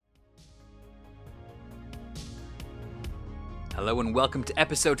Hello and welcome to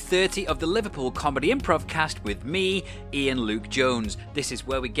episode 30 of the Liverpool Comedy Improv Cast with me, Ian Luke Jones. This is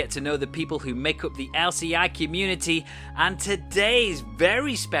where we get to know the people who make up the LCI community, and today's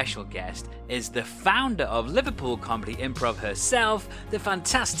very special guest is the founder of Liverpool Comedy Improv herself, the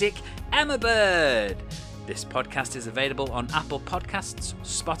fantastic Emma Bird. This podcast is available on Apple Podcasts,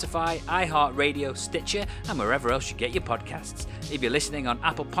 Spotify, iHeartRadio, Stitcher, and wherever else you get your podcasts. If you're listening on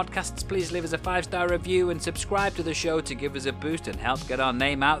Apple Podcasts, please leave us a 5-star review and subscribe to the show to give us a boost and help get our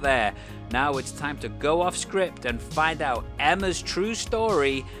name out there. Now it's time to go off script and find out Emma's true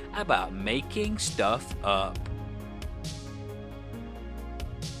story about making stuff up.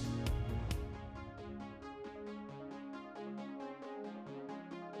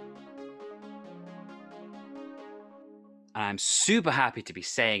 I'm super happy to be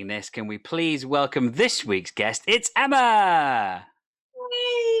saying this. Can we please welcome this week's guest? It's Emma!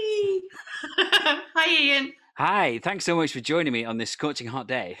 Hey! Hi, Ian. Hi, thanks so much for joining me on this scorching hot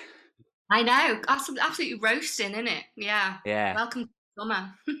day. I know, absolutely roasting, isn't it? Yeah. Welcome to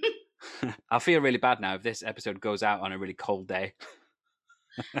summer. I'll feel really bad now if this episode goes out on a really cold day.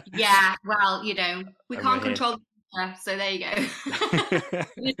 Yeah, well, you know, we can't control the weather, so there you go. It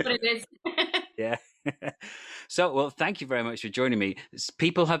is what it is. Yeah. So, well, thank you very much for joining me.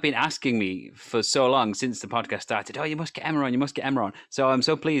 People have been asking me for so long since the podcast started, oh, you must get Emma on, you must get Emma on. So I'm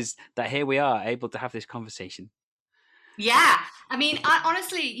so pleased that here we are able to have this conversation. Yeah, I mean,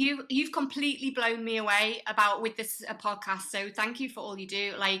 honestly, you've completely blown me away with this podcast. So thank you for all you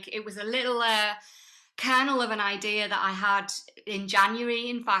do. Like, it was a little kernel of an idea that I had in January,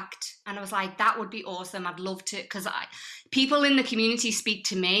 in fact, and I was like, that would be awesome. I'd love to, because people in the community speak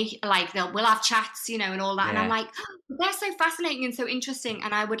to me, like we'll have chats, you know, and all that, and I'm like, oh, they're so fascinating and so interesting,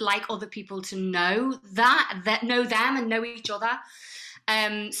 and I would like other people to know that know them and know each other.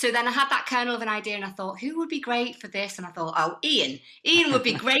 So then I had that kernel of an idea, and I thought, who would be great for this? And I thought, oh, Ian would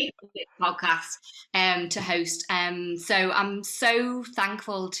be great for this podcast to host. So I'm so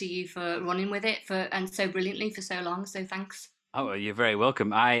thankful to you for running with it and so brilliantly for so long. So thanks. Oh, well, you're very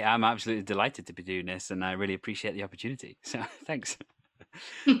welcome. I am absolutely delighted to be doing this, and I really appreciate the opportunity. So thanks.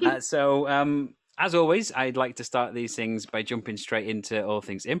 As always, I'd like to start these things by jumping straight into all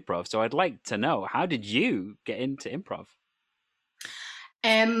things improv. So I'd like to know, how did you get into improv?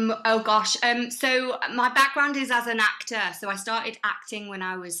 So my background is as an actor. So I started acting when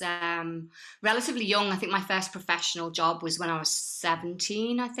I was relatively young. I think my first professional job was when I was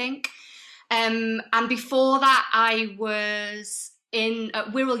 17, I think. And before that, I was in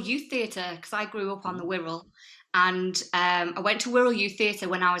Wirral Youth Theatre, because I grew up on the Wirral. And I went to Wirral Youth Theatre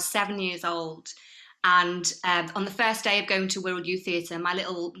when I was 7 years old. And on the first day of going to Wirral Youth Theatre,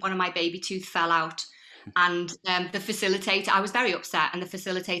 one of my baby teeth fell out. And the facilitator, I was very upset, and the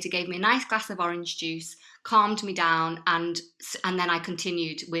facilitator gave me a nice glass of orange juice, calmed me down, and then I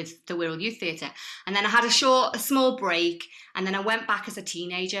continued with the Wirral Youth Theatre. And then I had a small break, and then I went back as a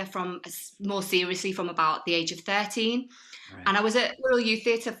teenager more seriously from about the age of 13. Right. And I was at Wirral Youth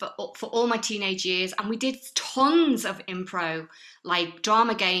Theatre for all my teenage years, and we did tons of improv, like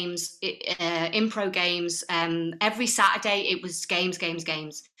drama games, improv games. Every Saturday it was games.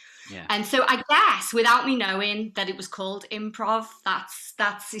 Yeah. And so I guess, without me knowing that it was called improv,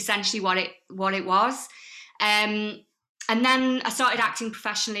 that's essentially what it was. And then I started acting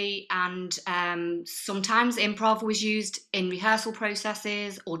professionally, and sometimes improv was used in rehearsal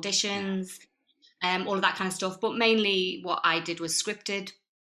processes, auditions, all of that kind of stuff. But mainly what I did was scripted.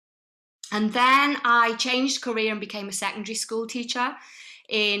 And then I changed career and became a secondary school teacher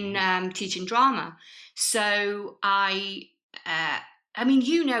in teaching drama. So I mean,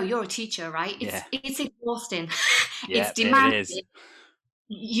 you know, you're a teacher, right? It's exhausting. Yeah, it's demanding. It is.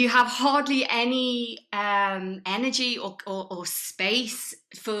 You have hardly any energy or space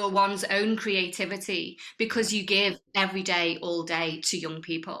for one's own creativity, because you give every day, all day, to young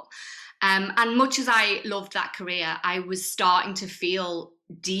people. And much as I loved that career, I was starting to feel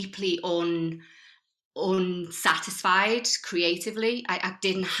deeply unsatisfied creatively. I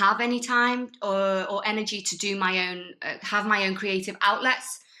didn't have any time or energy to do have my own creative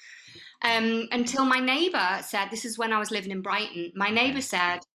outlets, until my neighbour said, this is when I was living in Brighton, my neighbour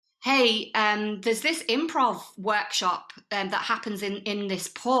said, hey, there's this improv workshop that happens in this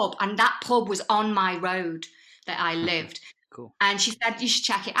pub, and that pub was on my road that I lived. Cool. And she said, you should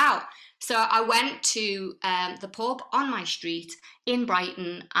check it out. So I went to the pub on my street in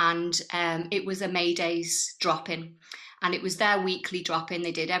Brighton, and it was a Maydays drop-in, and it was their weekly drop-in.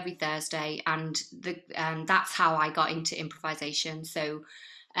 They did every Thursday, and that's how I got into improvisation. So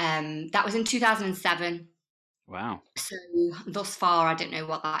that was in 2007. Wow. So thus far, I don't know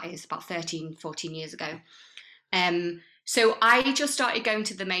what that is, about 13, 14 years ago. So I just started going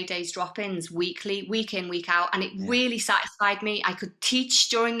to the Maydays drop-ins weekly, week in, week out, and it Yeah. really satisfied me. I could teach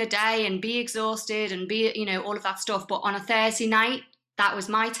during the day and be exhausted and be, all of that stuff. But on a Thursday night, that was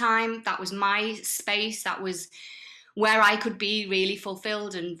my time, that was my space, that was where I could be really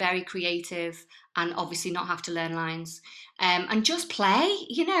fulfilled and very creative, and obviously not have to learn lines, and just play.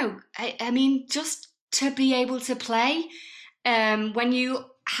 I mean, just to be able to play. When you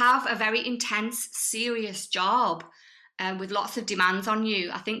have a very intense, serious job with lots of demands on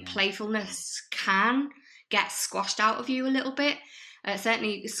you, I think playfulness can get squashed out of you a little bit.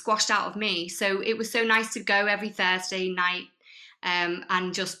 Certainly squashed out of me. So it was so nice to go every Thursday night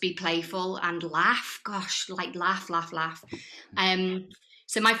and just be playful and laugh. Gosh, like laugh, laugh, laugh.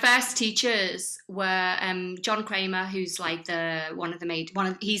 So my first teachers were John Kramer, who's like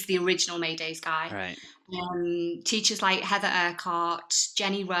he's the original Maydays guy. Right. Teachers like Heather Urquhart,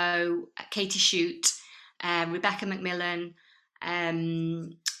 Jenny Rowe, Katie Shute, Rebecca McMillan.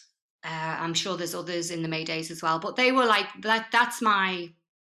 I'm sure there's others in the Maydays as well, but they were like that's my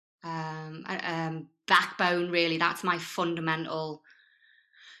backbone, really. That's my fundamental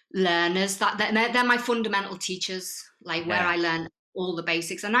learners. They're my fundamental teachers, like where I learn all the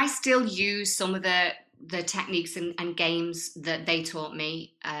basics, and I still use some of the techniques and games that they taught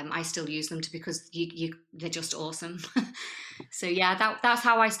me. I still use them because they're just awesome. So yeah, that's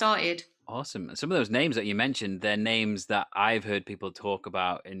how I started. Awesome. Some of those names that you mentioned, they're names that I've heard people talk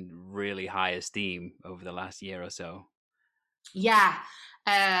about in really high esteem over the last year or so. Yeah.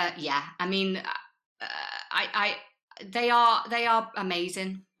 I mean, they are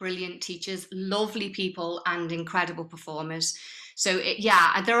amazing, brilliant teachers, lovely people, and incredible performers. So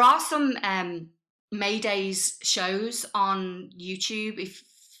there are some Maydays shows on YouTube. If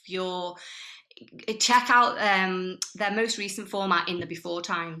you're check out their most recent format in the before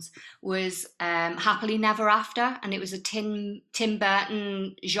times was Happily Never After, and it was a Tim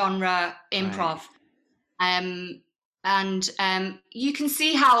Burton genre improv. Right. And you can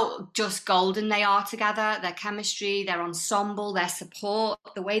see how just golden they are together, their chemistry, their ensemble, their support,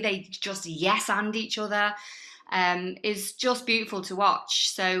 the way they just yes and each other is just beautiful to watch.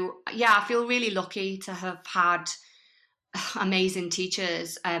 So yeah, I feel really lucky to have had amazing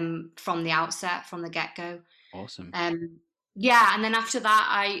teachers from the outset, from the get-go. Awesome. And then after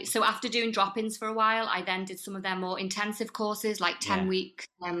that, after doing drop-ins for a while, I then did some of their more intensive courses, like 10-week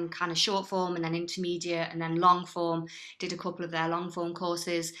kind of short form, and then intermediate, and then long form. Did a couple of their long form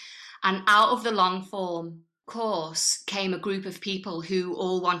courses, and out of the long form course came a group of people who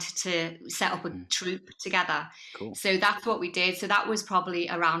all wanted to set up a troupe together. Cool. So that's what we did. So that was probably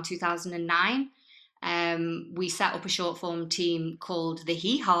around 2009. We set up a short form team called the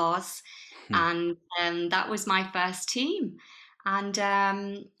Hee Haws, and that was my first team. And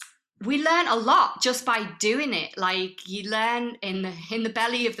we learned a lot just by doing it. Like, you learn in the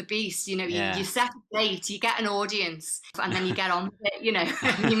belly of the beast. You set a date, you get an audience, and then you get on with it. You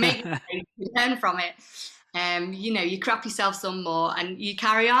make mistakes, you learn from it. You crap yourself some more, and you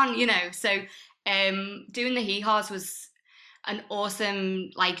carry on. So doing the Hee Haws was an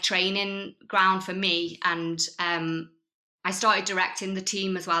awesome training ground for me, and I started directing the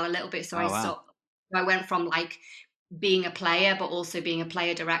team as well a little bit. So I went from being a player but also being a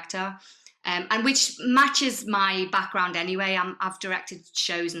player director, and which matches my background anyway. I've directed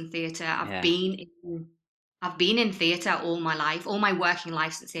shows and theatre. I've been in theatre all my life, all my working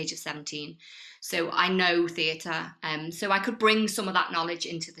life since the age of 17. So I know theatre, so I could bring some of that knowledge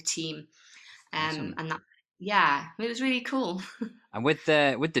into the team, awesome. And that. Yeah, it was really cool. And with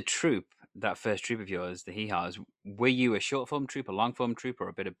the troupe, that first troupe of yours, the Hee Haws, were you a short form troupe, a long form troupe, or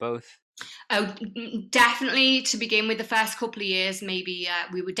a bit of both? Oh, definitely. To begin with, the first couple of years, maybe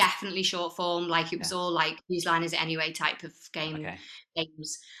we were definitely short form. It was all Whose Line Is It Anyway type of games.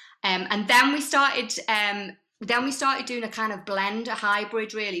 And then we started. Then we started doing a kind of blend, a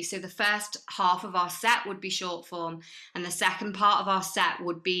hybrid, really. So the first half of our set would be short form, and the second part of our set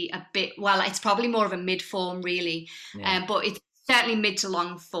would be a bit, it's probably more of a mid form, really. But it's certainly mid to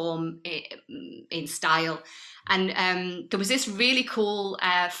long form in style. And there was this really cool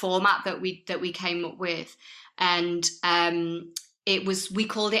format that we came up with, and we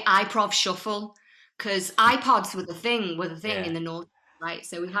called it iProv Shuffle, because iPods were the thing in the North, right?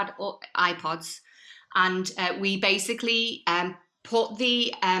 So we had iPods. And we basically put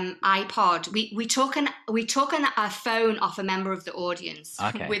the iPod. We took a phone off a member of the audience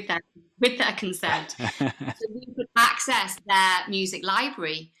with their consent, so we could access their music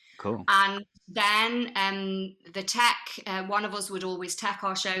library. Cool. And then the tech. One of us would always tech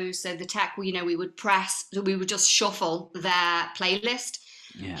our shows. So the tech, we would just shuffle their playlist,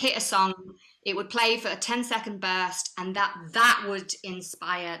 hit a song, it would play for a 10-second burst, and that would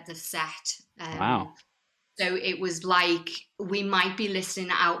inspire the set. Wow. So it was like we might be listening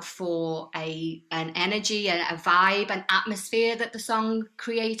out for an energy, a vibe, an atmosphere that the song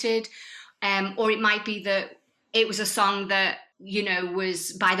created, or it might be that it was a song that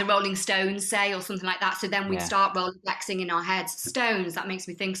was by the Rolling Stones, say, or something like that. So then we'd start Rolodexing in our heads. Stones, that makes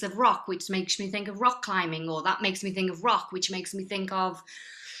me think of rock, which makes me think of rock climbing, or that makes me think of rock, which makes me think of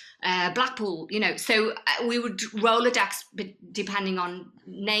Blackpool, so we would Rolodex depending on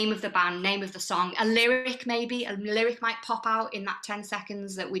name of the band, name of the song, a lyric might pop out in that 10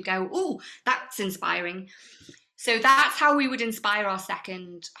 seconds that we'd go, oh, that's inspiring. So that's how we would inspire our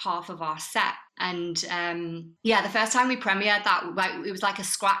second half of our set. And the first time we premiered that, it was like a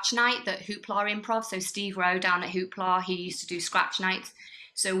scratch night that Hoopla Improv. So Steve Rowe down at Hoopla, he used to do scratch nights.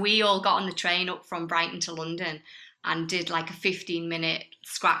 So we all got on the train up from Brighton to London and did like a 15-minute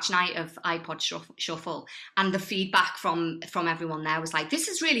scratch night of iPod Shuffle. And the feedback from everyone there was like, this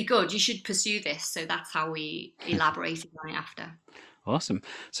is really good, you should pursue this. So that's how we elaborated on it after. Awesome.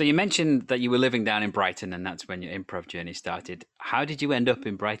 So you mentioned that you were living down in Brighton, and that's when your improv journey started. How did you end up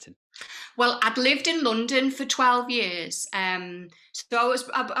in Brighton? Well, I'd lived in London for 12 years. So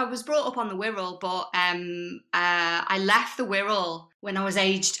I was brought up on the Wirral, but I left the Wirral when I was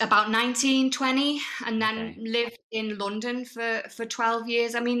aged about 19, 20, and then lived in London for 12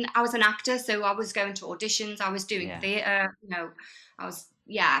 years. I mean, I was an actor, so I was going to auditions, I was doing theatre, I was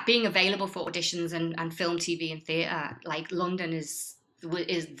being available for auditions and film, TV and theatre. Like London is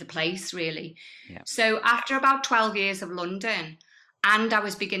the place, really. Yeah. So after about 12 years of London, and I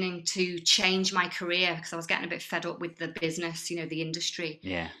was beginning to change my career because I was getting a bit fed up with the business, the industry.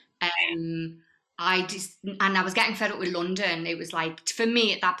 Yeah. I was getting fed up with London. It was like, for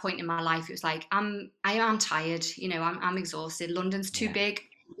me at that point in my life, it was like, I am tired, I'm exhausted. London's too big,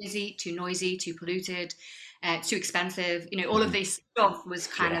 too busy, too noisy, too polluted, too expensive. All of this stuff was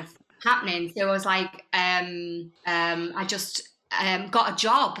kind of happening. So I was like, I just got a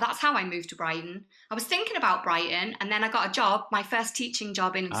job. That's how I moved to Brighton. I was thinking about Brighton, and then I got a job. My first teaching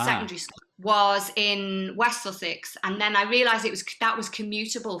job in secondary school was in West Sussex, and then I realised that was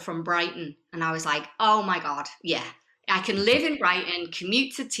commutable from Brighton, and I was like, oh my God, yeah, I can live in Brighton,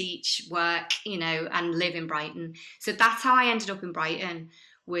 commute to teach, work, and live in Brighton. So that's how I ended up in Brighton.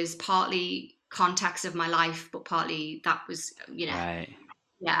 Was partly context of my life, but partly that was,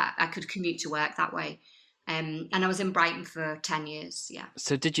 I could commute to work that way. And I was in Brighton for 10 years, yeah.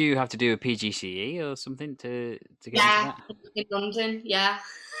 So did you have to do a PGCE or something to get into that? In London, yeah.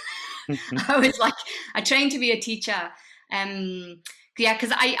 I was like, I trained to be a teacher.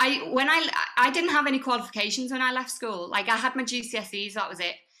 Because I didn't have any qualifications when I left school. Like I had my GCSEs, that was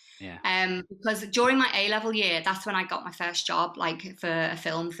it. Yeah. Because during my A-level year, that's when I got my first job, like for a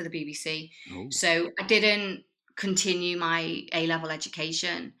film for the BBC. Ooh. So I didn't continue my A-level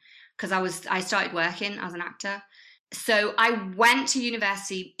education because I started working as an actor. So I went to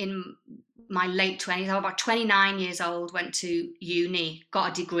university in my late 20s. I was about 29 years old, went to uni, got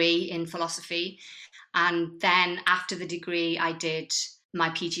a degree in philosophy. And then after the degree, I did my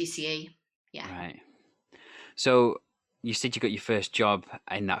PGCE. Yeah. Right. So you said you got your first job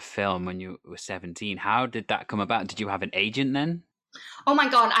in that film when you were 17. How did that come about? Did you have an agent then? Oh my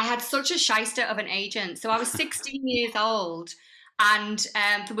God, I had such a shyster of an agent. So I was 16 years old. And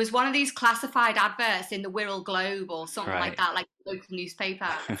there was one of these classified adverts in the Wirral Globe or something like that, like a local newspaper,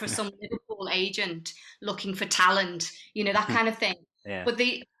 for some Liverpool agent looking for talent, that kind of thing. Yeah. But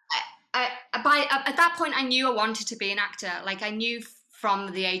at that point, I knew I wanted to be an actor. Like I knew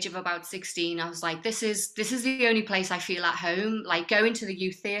from the age of about 16, I was like, this is the only place I feel at home. Like going to the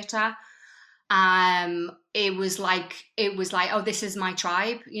youth theatre. It was like, oh, this is my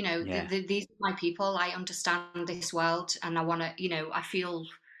tribe, these are my people. I understand this world, and I want to, I feel,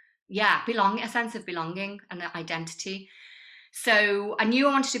 a sense of belonging and identity. So I knew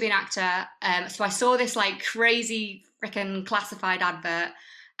I wanted to be an actor. So I saw this like crazy freaking classified advert,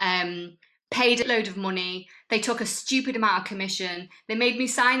 paid a load of money. They took a stupid amount of commission. They made me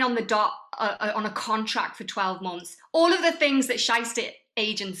sign on the dot on a contract for 12 months. All of the things that shyster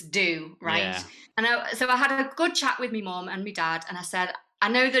agents do, right? Yeah. And so I had a good chat with my mum and my dad, and I said, I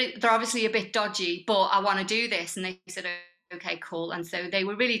know that they're obviously a bit dodgy, but I want to do this. And they said, okay, cool. And so they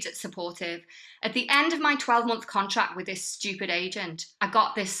were really supportive. At the end of my 12-month contract with this stupid agent, I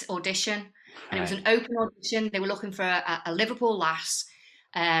got this audition, and it was an open audition. They were looking for a Liverpool lass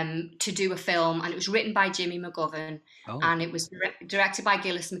to do a film, and it was written by Jimmy McGovern, and it was directed by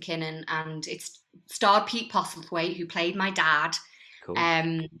Gillis McKinnon, and it starred Pete Postlethwaite, who played my dad. Cool.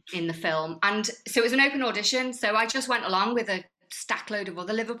 In the film. And so it was an open audition. So I just went along with a stack load of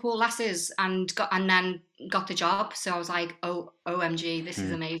other Liverpool lasses and then got the job. So I was like, oh, OMG, this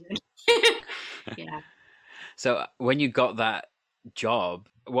is amazing. Yeah. So when you got that job,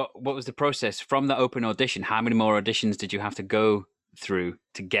 what was the process from the open audition? How many more auditions did you have to go through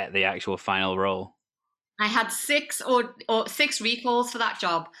to get the actual final role? I had six or six recalls for that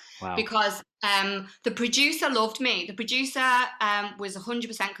job. Wow. Because the producer loved me. The producer was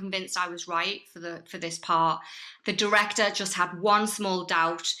 100% convinced I was right for this part. The director just had one small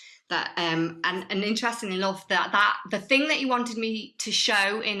doubt that and interestingly enough, that the thing that he wanted me to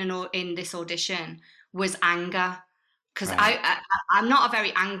show in this audition was anger. Because Right. I'm not a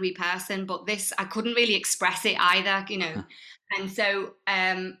very angry person, but this, I couldn't really express it either, you know. And so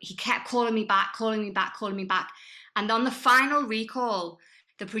he kept calling me back. And on the final recall,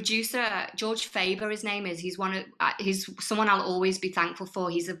 the producer, George Faber, his name is, he's someone I'll always be thankful for.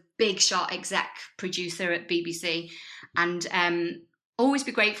 He's a big shot exec producer at BBC, and always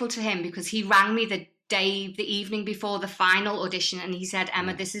be grateful to him, because he rang me the evening before the final audition, and he said,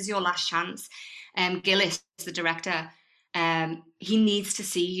 Emma, this is your last chance. Gillis, the director, he needs to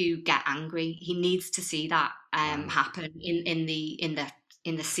see you get angry. He needs to see that happen in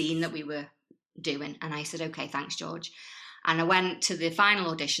the scene that we were doing. And I said, okay, thanks, George. And I went to the final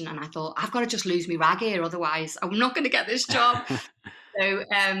audition, and I thought, I've got to just lose my rag here, otherwise I'm not going to get this job. So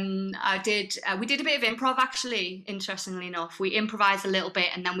we did a bit of improv, actually, interestingly enough. We improvised a little bit,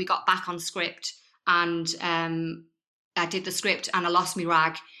 and then we got back on script, and I did the script, and I lost my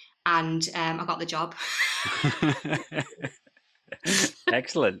rag, and I got the job.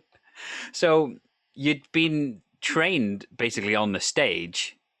 Excellent. So you'd been trained basically on the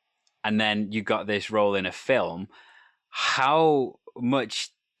stage, and then you got this role in a film. How much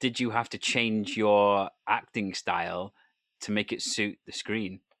did you have to change your acting style to make it suit the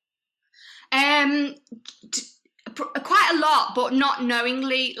screen? Quite a lot, but not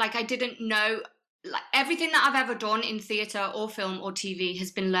knowingly. Like, I didn't know. Like, everything that I've ever done in theatre or film or TV has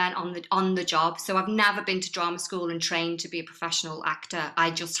been learned on the job. So I've never been to drama school and trained to be a professional actor.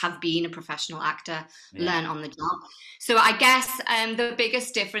 I just have been a professional actor, learn on the job. So I guess the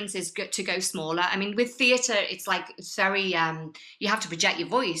biggest difference is to go smaller. I mean, with theatre, it's like, it's very, you have to project your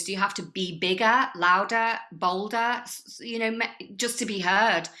voice. You have to be bigger, louder, bolder, you know, just to be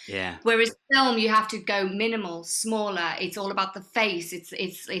heard. Yeah. Whereas film, you have to go minimal, smaller. It's all about the face.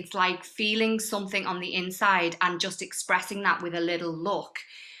 It's like feeling something on the inside and just expressing that with a little look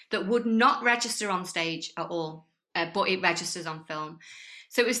that would not register on stage at all, but it registers on film.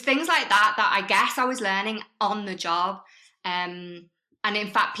 So it was things like that I guess I was learning on the job. And in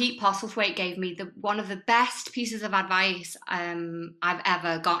fact, Pete Postlethwaite gave me one of the best pieces of advice I've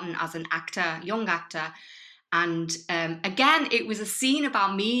ever gotten as an actor, young actor. And again, it was a scene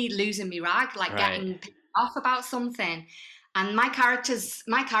about me losing my rag, like getting pissed off about something. And my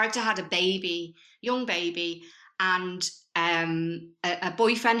character had a baby, young baby, and a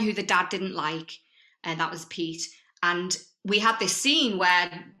boyfriend who the dad didn't like, and that was Pete. And we had this scene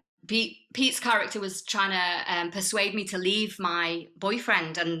where Pete's character was trying to persuade me to leave my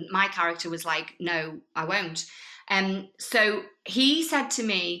boyfriend, and my character was like, no, I won't. So he said to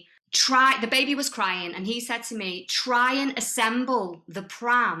me, the baby was crying, and he said to me, try and assemble the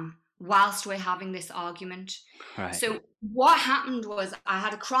pram whilst we're having this argument. Right. So what happened was, I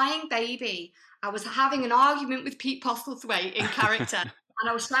had a crying baby. I was having an argument with Pete Postlethwaite in character, and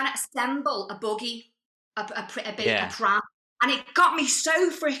I was trying to assemble a buggy, a pram. And it got me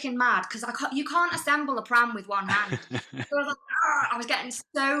so freaking mad, because you can't assemble a pram with one hand. So I was getting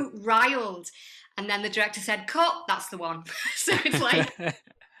so riled. And then the director said, cut, that's the one. So it's like,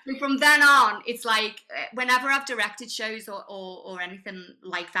 from then on, it's like, whenever I've directed shows or anything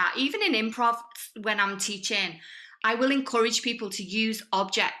like that, even in improv, when I'm teaching, I will encourage people to use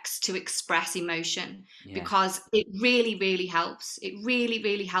objects to express emotion, because it really, really helps. It really,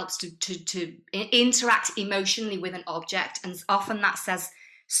 really helps to interact emotionally with an object. And often that says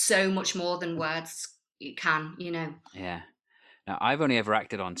so much more than words can, you know. Yeah. Now, I've only ever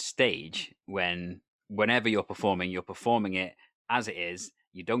acted on stage whenever you're performing it as it is.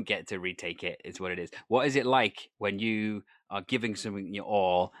 You don't get to retake it. It's what it is. What is it like when you are giving something your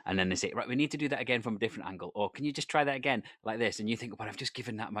all, and then they say, right, we need to do that again from a different angle, or can you just try that again like this? And you think, well, I've just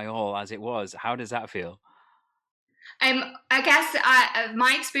given that my all as it was. How does that feel? I guess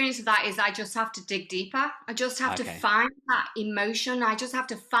my experience of that is I just have to dig deeper. I just have to find that emotion. I just have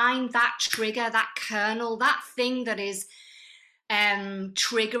to find that trigger, that kernel, that thing that is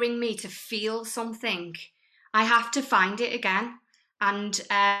triggering me to feel something. I have to find it again. And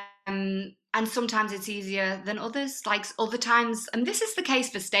sometimes it's easier than others. Like other times, and this is the case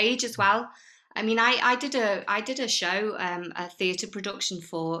for stage as well. I mean, I did a show, a theatre production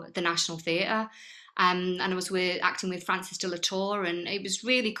for the National Theatre, and I was acting with Francis de la Tour, and it was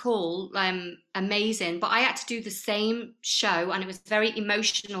really cool, amazing. But I had to do the same show, and it was a very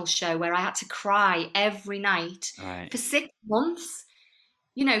emotional show where I had to cry every night Right. for 6 months.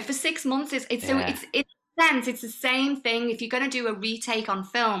 For 6 months, it's so Yeah. it's the same thing. If you're going to do a retake on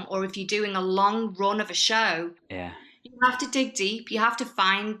film, or if you're doing a long run of a show, Yeah. you have to dig deep. You have to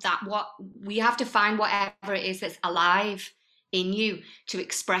find we have to find whatever it is that's alive in you to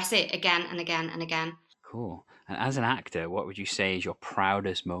express it again and again and again. Cool. And as an actor, what would you say is your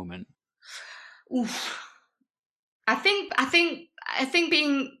proudest moment? Oof. I think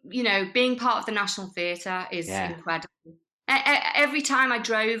being part of the National Theatre is Yeah. incredible. Every time I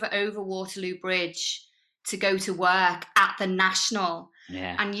drove over Waterloo Bridge to go to work at the National,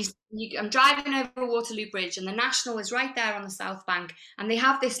 Yeah. and I'm driving over Waterloo Bridge, and the National is right there on the South Bank, and they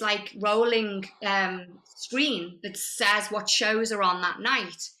have this like rolling screen that says what shows are on that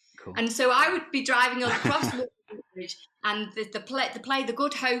night. Cool. And so I would be driving across Waterloo Bridge, and the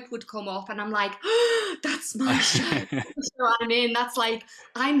Good Hope would come up, and I'm like, oh, that's my show. That's what I'm in. That's like,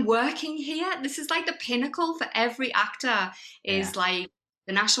 I'm working here. This is like the pinnacle for every actor. Is Yeah. like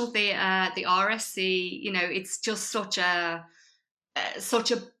the National Theatre, the RSC. It's just yeah.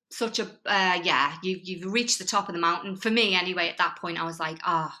 You've reached the top of the mountain for me anyway. At that point, I was like,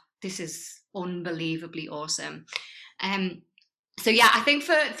 this is unbelievably awesome. So yeah, I think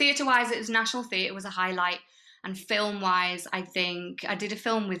for theatre wise, it was National Theatre was a highlight, and film wise, I think I did a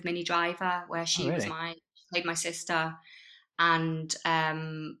film with Minnie Driver where she really? played my sister, and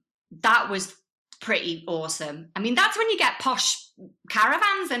that was pretty awesome. I mean, that's when you get posh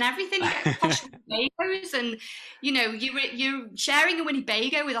caravans and everything, you get posh Winnebagos, and you're sharing a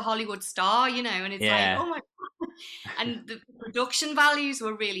Winnebago with a Hollywood star, and it's Yeah. like, oh my God. And the production values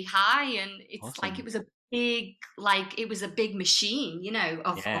were really high, and it's Awesome. like it was a big machine,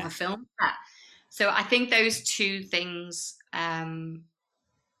 of Yeah. a film set. So I think those two things.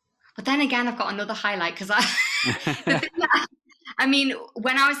 But then again, I've got another highlight because I mean,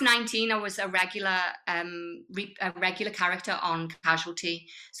 when I was 19, I was a regular character on Casualty.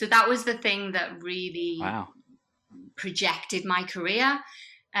 So that was the thing that really Wow. projected my career.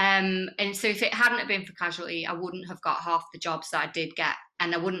 And so if it hadn't have been for Casualty, I wouldn't have got half the jobs that I did get.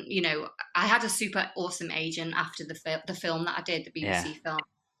 And I wouldn't, I had a super awesome agent after the film that I did, the BBC film.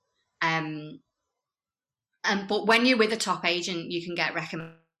 But when you're with a top agent, you can get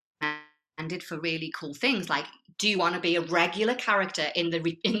recommended for really cool things, like, do you want to be a regular character in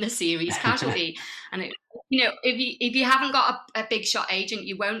the series Casualty? And if you haven't got a big shot agent,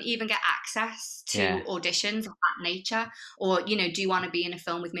 you won't even get access to auditions of that nature. Or do you want to be in a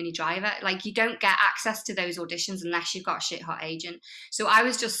film with Minnie Driver? Like, you don't get access to those auditions unless you've got a shit hot agent. So I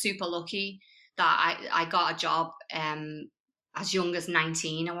was just super lucky that I got a job as young as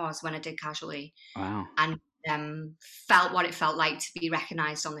 19 I was when I did Casualty. Wow. And felt what it felt like to be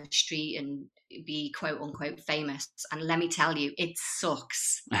recognized on the street and be quote unquote famous. And let me tell you, it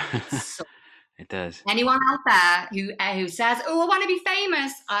sucks. It does. Anyone out there who says, oh, I want to be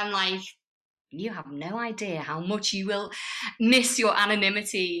famous, I'm like, you have no idea how much you will miss your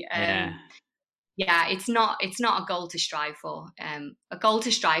anonymity. Yeah, it's not a goal to strive for. A goal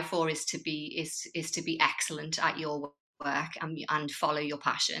to strive for is to be excellent at your work and follow your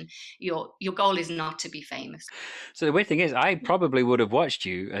passion. Your goal is not to be famous. So the weird thing is, I probably would have watched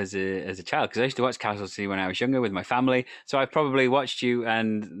you as a child, because I used to watch Casualty when I was younger with my family. So I probably watched you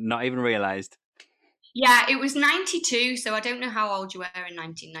and not even realised. Yeah, it was 92, so I don't know how old you were in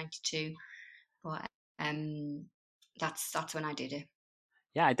 1992, but that's when I did it.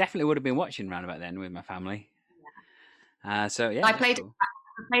 Yeah, I definitely would have been watching around about then with my family. So yeah, I played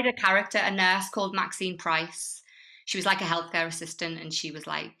a character, a nurse called Maxine Price. She was like a healthcare assistant, and she was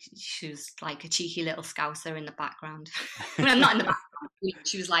like a cheeky little scouser in the background. Well, not in the background.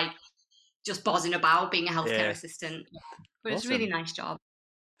 She was like just buzzing about being a healthcare assistant. But it was a really nice job.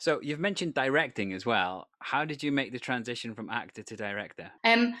 So you've mentioned directing as well. How did you make the transition from actor to director?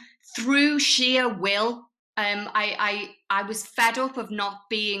 Through sheer will. I was fed up of not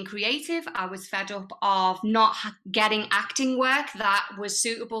being creative. I was fed up of not getting acting work that was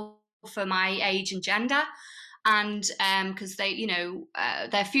suitable for my age and gender. And because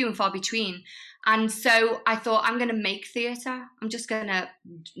they're few and far between. And so I thought, I'm going to make theatre. I'm just going to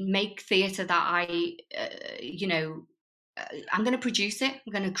make theatre that I'm going to produce it.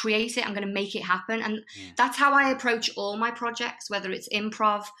 I'm going to create it. I'm going to make it happen. And that's how I approach all my projects, whether it's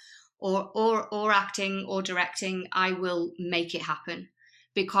improv or acting or directing. I will make it happen,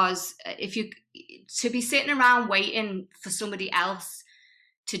 because to be sitting around waiting for somebody else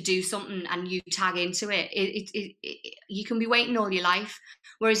to do something and you tag into it, you can be waiting all your life.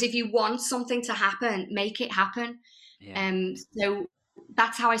 Whereas if you want something to happen, make it happen. Yeah. So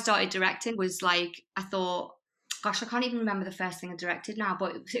that's how I started directing. Was like, I thought, gosh, I can't even remember the first thing I directed now,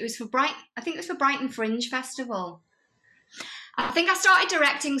 but it was for I think it was for Brighton Fringe Festival. I think I started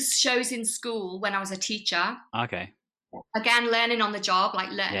directing shows in school when I was a teacher. Okay. Again, learning on the job,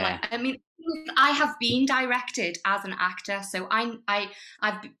 Yeah. I mean, I have been directed as an actor, so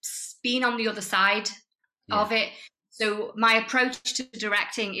I've been on the other side of it. So my approach to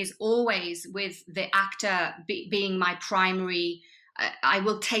directing is always with the actor being my primary. I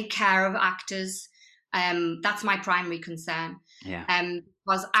will take care of actors. That's my primary concern. Yeah.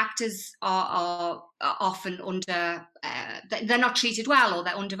 Because actors are often under, they're not treated well, or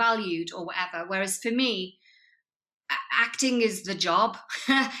they're undervalued or whatever. Whereas for me, acting is the job.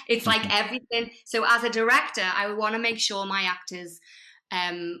 It's like everything. So as a director, I want to make sure my actors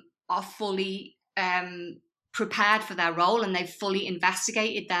are fully prepared for their role, and they've fully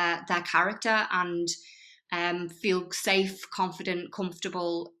investigated their character, and feel safe, confident,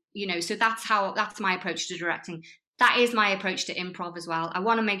 comfortable. So that's my approach to directing. That is my approach to improv as well. I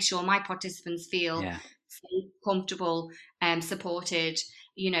want to make sure my participants feel safe, comfortable, supported.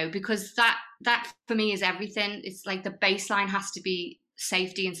 Because that for me is everything. It's like the baseline has to be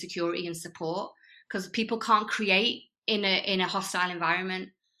safety and security and support, because people can't create in a hostile environment.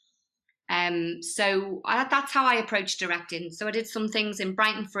 So that's how I approach directing. So I did some things in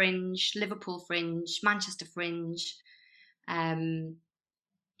Brighton Fringe, Liverpool Fringe, Manchester Fringe. And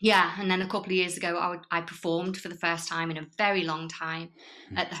then a couple of years ago, I performed for the first time in a very long time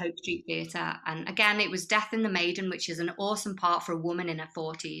at the Hope Street Theatre. And again, it was Death in the Maiden, which is an awesome part for a woman in her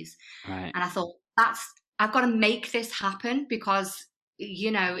 40s. Right. And I thought, I've got to make this happen, because,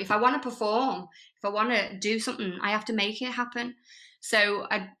 if I want to perform, if I want to do something, I have to make it happen. So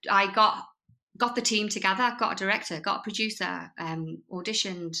I got the team together, got a director, got a producer,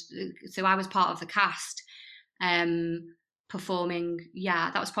 auditioned. So I was part of the cast. Performing,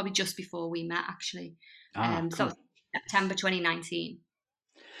 that was probably just before we met, actually. So that was September 2019.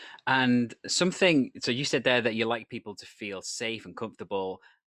 And so you said there that you like people to feel safe and comfortable,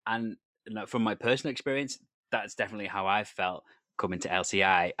 and from my personal experience, that's definitely how I've felt coming to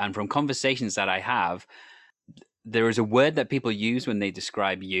LCI. And from conversations that I have, there is a word that people use when they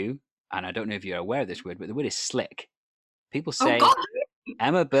describe you, and I don't know if you're aware of this word, but the word is slick. People say,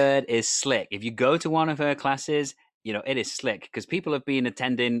 Emma Bird is slick. If you go to one of her classes, it is slick, because people have been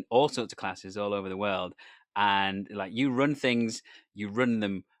attending all sorts of classes all over the world, and like, you run things, you run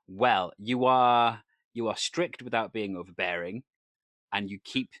them well. You are strict without being overbearing, and you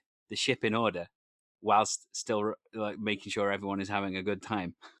keep the ship in order whilst still like making sure everyone is having a good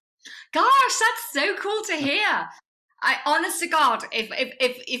time. Gosh, that's so cool to hear. I, honest to God,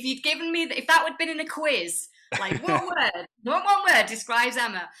 if you'd given me, if that would have been in a quiz, like what one word describes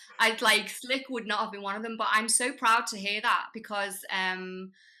Emma, I'd like slick would not have been one of them. But I'm so proud to hear that, because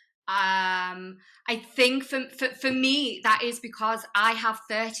I think for me, that is because I have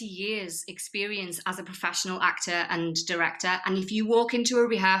 30 years experience as a professional actor and director. And if you walk into a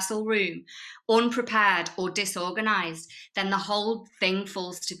rehearsal room unprepared or disorganized, then the whole thing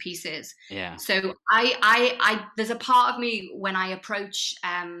falls to pieces. Yeah. So I there's a part of me when I approach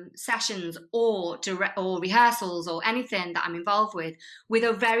sessions or rehearsals or anything that I'm involved with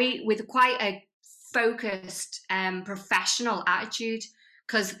quite a focused professional attitude,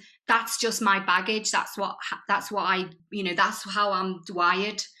 because that's just my baggage. That's what I, that's how I'm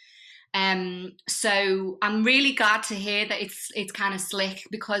wired. So I'm really glad to hear that it's kind of slick,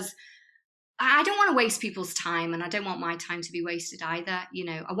 because I don't want to waste people's time, and I don't want my time to be wasted either.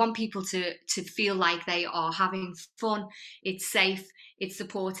 I want people to feel like they are having fun. It's safe, it's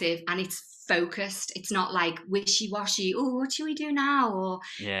supportive, and it's focused. It's not like wishy-washy. Oh, what should we do now? Or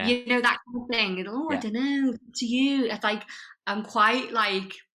that kind of thing. I don't know. To you, it's like I'm quite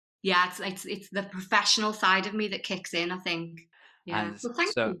like, it's the professional side of me that kicks in, I think. Yeah. Well,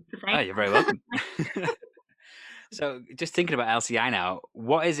 thank you. You're very welcome. So just thinking about LCI now,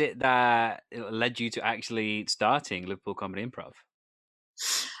 what is it that led you to actually starting Liverpool Comedy Improv?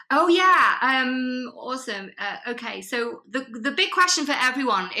 Oh yeah, awesome. Okay, so the big question for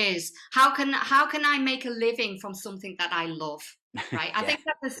everyone is how can I make a living from something that I love, right? I think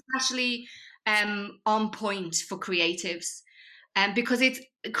that's especially on point for creatives, because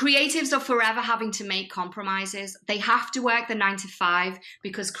creatives are forever having to make compromises. They have to work the 9 to 5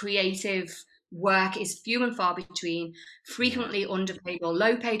 because creative work is few and far between, frequently underpaid or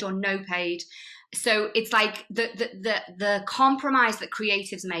low paid or no paid. So it's like the compromise that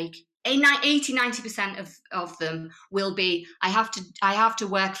creatives make 80-90% of them will be, I have to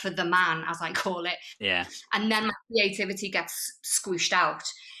work for the man, as I call it. Yeah. And then my creativity gets squished out.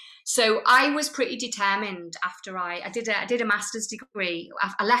 So I was pretty determined after I did a master's degree.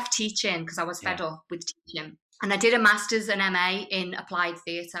 I left teaching because I was fed up with teaching. And I did a master's and MA in applied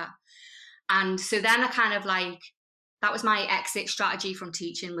theatre. And so then I kind of like, that was my exit strategy from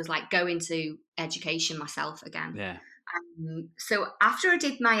teaching, was like go into education myself again. Yeah. So after I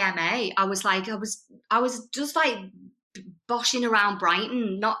did my MA, I was just like boshing around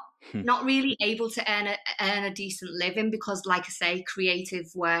Brighton, not really able to earn a decent living because, like I say, creative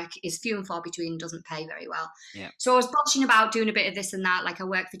work is few and far between, doesn't pay very well. Yeah. So I was boshing about doing a bit of this and that. Like I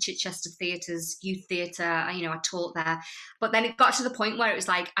worked for Chichester Theatres, youth theatre, I taught there. But then it got to the point where it was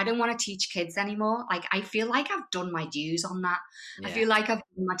like, I don't want to teach kids anymore. Like I feel like I've done my dues on that. Yeah. I feel like I've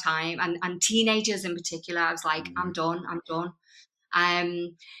done my time. And teenagers in particular, I was like, I'm done.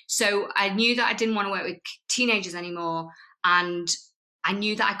 So I knew that I didn't want to work with teenagers anymore. And I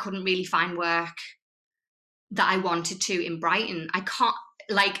knew that I couldn't really find work that I wanted to in Brighton. I can't,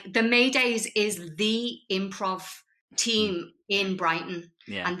 like, the Maydays is the improv team in Brighton.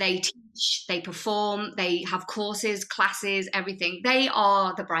 Yeah. And they teach, they perform, they have courses, classes, everything. They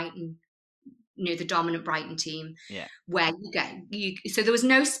are the Brighton, the dominant Brighton team. Yeah. Where so there was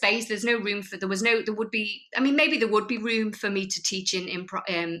no space, there's no room for, maybe there would be room for me to teach in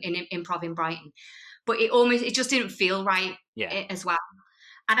improv in Brighton. But it just didn't feel right as well.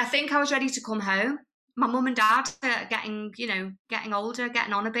 And I think I was ready to come home. My mum and dad are getting older,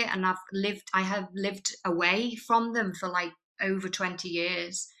 getting on a bit. And I have lived away from them for like over 20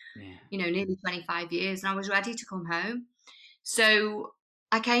 years, nearly 25 years. And I was ready to come home. So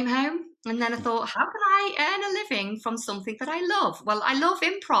I came home and then I thought, how can I earn a living from something that I love? Well, I love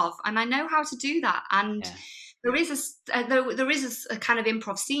improv and I know how to do that. And there is a kind of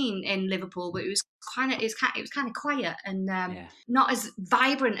improv scene in Liverpool, but it was kind of quiet and not as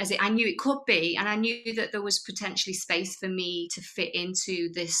vibrant as I knew it could be, and I knew that there was potentially space for me to fit into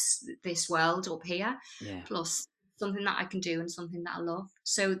this world up here. Plus something that I can do and something that I love.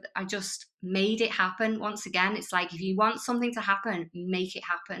 So I just made it happen. Once again, it's like if you want something to happen, make it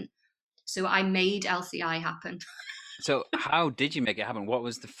happen. So I made LCI happen. So how did you make it happen? What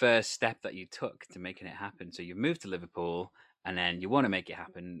was the first step that you took to making it happen? So you moved to Liverpool and then you want to make it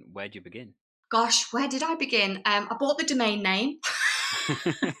happen. Where did you begin? Gosh, where did I begin? I bought the domain name.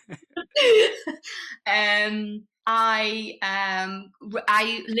 I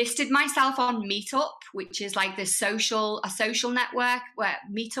listed myself on Meetup, which is like this a social network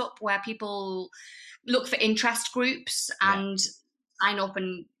where people look for interest groups and sign up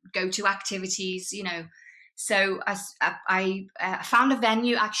and go to activities, So I found a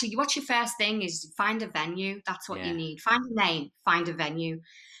venue. Actually, what's your first thing is find a venue. That's what you need. Find a name, find a venue.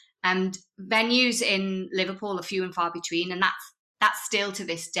 And venues in Liverpool are few and far between. And that's still to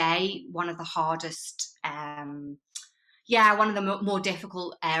this day one of the hardest, one of the more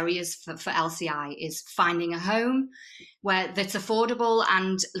difficult areas for LCI is finding a home that's affordable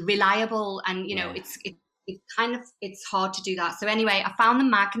and reliable. And, it's hard to do that. So anyway, I found the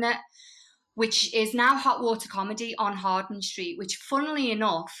Magnet, which is now Hot Water Comedy on Harden Street, which funnily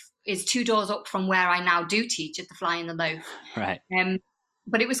enough is 2 doors up from where I now do teach at the Fly in the Loaf. Right.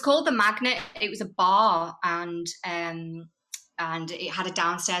 But it was called the Magnet. It was a bar and it had a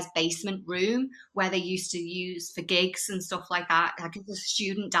downstairs basement room where they used to use for gigs and stuff like that. Like it was a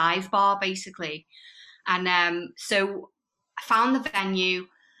student dive bar basically. And so I found the venue,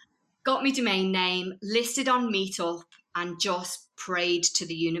 got my domain name, listed on Meetup, and just prayed to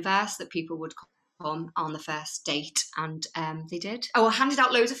the universe that people would come on the first date, and they did. I handed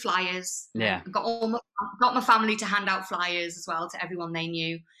out loads of flyers. Got my family to hand out flyers as well to everyone they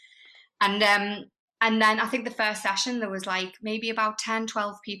knew, and then I think the first session there was like maybe about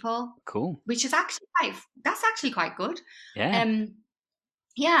 10-12 people. Cool. Which is actually quite good.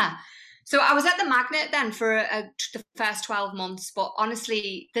 Yeah. So I was at the Magnet then for the first 12 months, but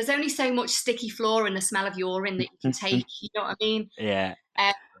honestly, there's only so much sticky floor and the smell of urine that you can take, you know what I mean? Yeah.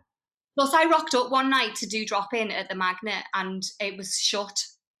 Plus, I rocked up one night to do drop-in at the Magnet and it was shut.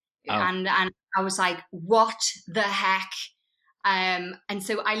 Oh. And I was like, what the heck? And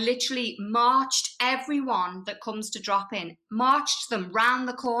so I literally marched everyone that comes to drop in, marched them round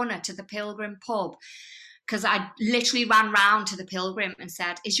the corner to the Pilgrim pub. Because I literally ran round to the Pilgrim and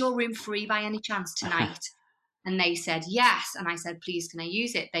said, is your room free by any chance tonight? And they said, yes. And I said, please, can I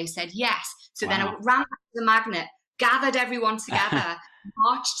use it? They said, yes. So then I ran back to the Magnet, gathered everyone together,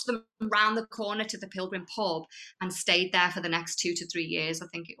 marched them round the corner to the Pilgrim pub and stayed there for the next 2 to 3 years, I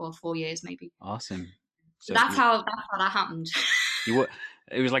think, or 4 years maybe. Awesome. So that's how that happened.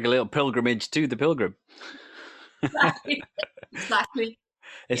 It was like a little pilgrimage to the pilgrim. Exactly. Exactly.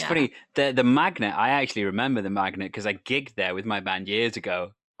 It's Yeah. funny, the Magnet, I actually remember the Magnet because I gigged there with my band years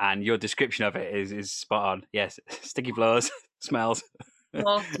ago, and your description of it is spot on. Yes, sticky floors, smells.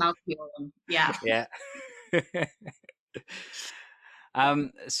 Well, smells pure. Yeah. Yeah.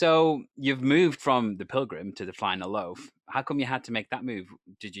 So you've moved from the Pilgrim to the Final Loaf. How come you had to make that move?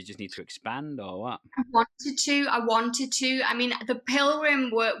 Did you just need to expand or what? I wanted to. I mean, the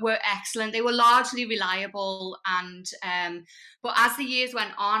Pilgrim were excellent. They were largely reliable, and but as the years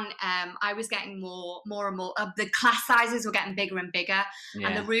went on, I was getting more and more. The class sizes were getting bigger and bigger,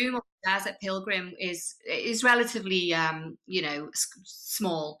 and the Yeah. room upstairs at Pilgrim is relatively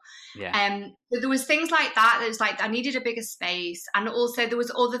small. Yeah. So there was things like that. It was like I needed a bigger space, and also there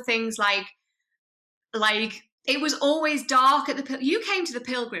was other things like it was always dark at the. You came to the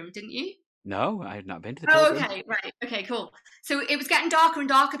Pilgrim, didn't you? No, I had not been to the Oh, Pilgrim. okay, right. Okay, cool. So it was getting darker and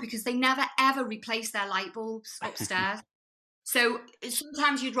darker because they never ever replaced their light bulbs upstairs. So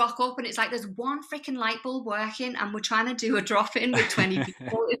sometimes you'd rock up and it's like there's one freaking light bulb working and we're trying to do a drop in with 20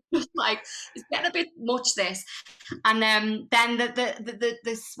 people. It's just like it's getting a bit much this. And then the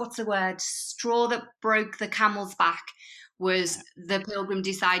this what's the word? Straw that broke the camel's back was the Pilgrim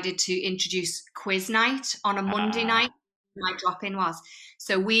decided to introduce quiz night on a Monday night. My drop in was.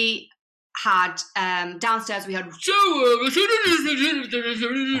 So we had downstairs we had like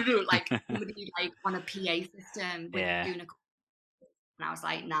somebody like on a PA system with doing a, and I was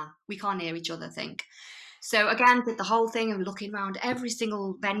like, nah, we can't hear each other think. So again, did the whole thing and looking around every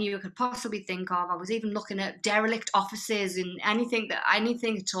single venue I could possibly think of. I was even looking at derelict offices and anything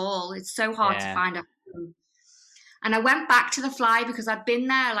at all. It's so hard to find a home. And I went back to the Fly because I'd been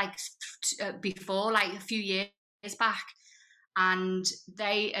there like before, like a few years back. And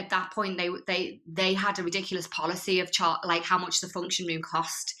they, at that point, they had a ridiculous policy of like how much the function room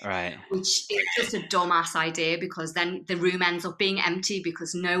cost, right? Which is just a dumbass idea because then the room ends up being empty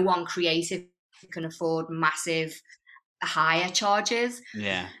because no one creative can afford massive hire charges.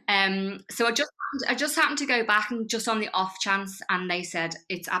 Yeah. So I just happened to go back and just on the off chance, and they said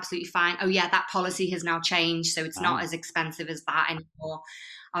it's absolutely fine. Oh yeah, that policy has now changed, so it's not as expensive as that anymore.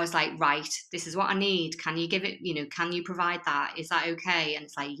 I was like, right, this is what I need. Can you give it, can you provide that? Is that okay? And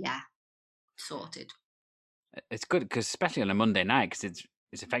it's like, yeah, sorted. It's good because especially on a Monday night, because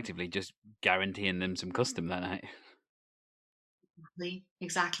it's effectively just guaranteeing them some custom that night.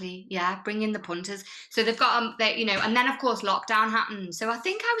 Exactly. Yeah, bring in the punters. So they've got, and then of course lockdown happened. So I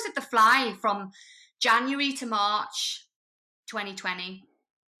think I was at the Fly from January to March 2020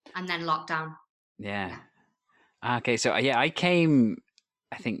 and then lockdown. Yeah. Okay, so yeah, I came,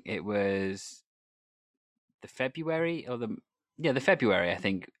 I think it was the February or the February, I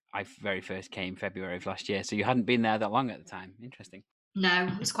think I very first came February of last year. So you hadn't been there that long at the time. Interesting. No,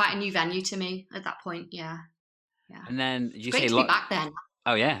 it was quite a new venue to me at that point. Yeah. Yeah. And then you Great say to be back then.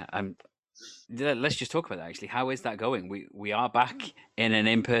 Oh yeah. Let's just talk about that actually. How is that going? We are back in an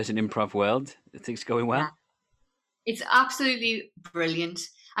in-person improv world. Things going well? Yeah. It's absolutely brilliant.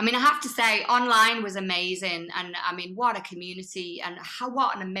 I mean, I have to say, online was amazing, and I mean, what a community, and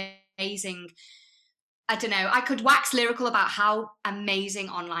what an amazing. I don't know. I could wax lyrical about how amazing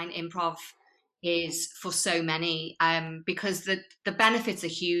online improv is for so many, because the benefits are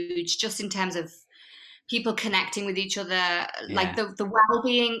huge, just in terms of people connecting with each other, like the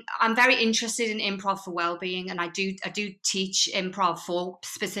well-being. I'm very interested in improv for well-being, and I do teach improv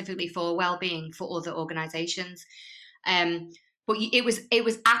specifically for well-being for other organizations. But it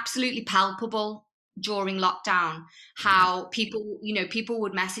was absolutely palpable during lockdown how people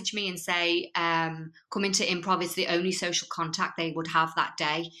would message me and say coming to improv is the only social contact they would have that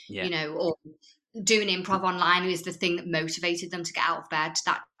day, or doing improv online is the thing that motivated them to get out of bed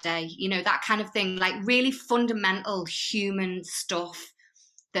that day, that kind of thing, like really fundamental human stuff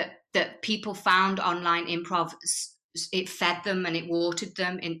that people found online improv. It fed them and it watered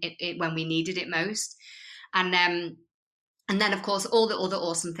them when we needed it most. And then, of course, all the other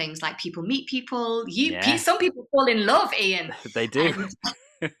awesome things like people meet people. Some people fall in love, Ian. They do.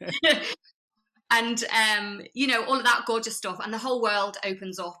 And all of that gorgeous stuff. And the whole world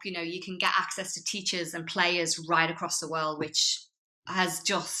opens up. You can get access to teachers and players right across the world, which has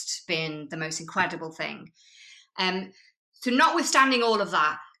just been the most incredible thing. So notwithstanding all of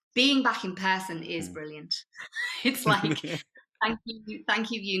that, being back in person is brilliant. It's like... Thank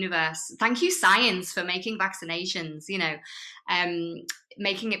you, universe. Thank you, science, for making vaccinations,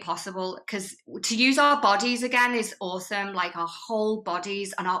 making it possible. Because to use our bodies again is awesome. Like our whole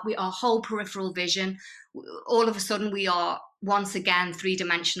bodies and our whole peripheral vision. All of a sudden, we are once again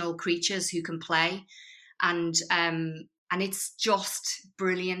 3-dimensional creatures who can play, and and it's just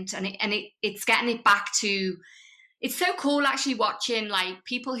brilliant. And it's getting it back to, it's so cool actually watching like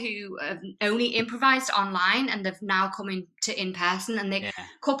people who have only improvised online and they've now come into in person, and they, Yeah.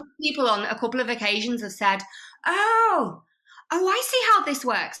 a couple of people on a couple of occasions have said, oh, I see how this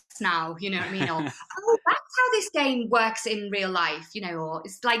works now, you know what I mean? Or, oh, that's how this game works in real life, you know, or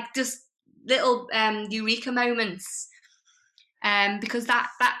it's like just little eureka moments. Because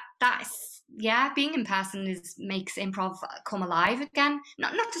that's, yeah, being in person makes improv come alive again.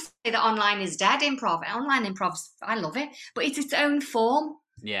 Not to say that online is dead improv. Online improv, I love it, but it's its own form.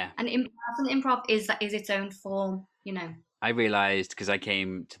 Yeah. And in-person improv is its own form, you know. I realized, because I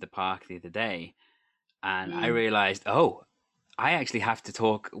came to the park the other day, and I Mm. realized, oh, I actually have to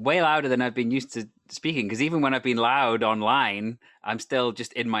talk way louder than I've been used to speaking. Because even when I've been loud online, I'm still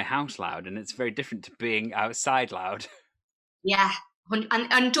just in my house loud, and it's very different to being outside loud. Yeah,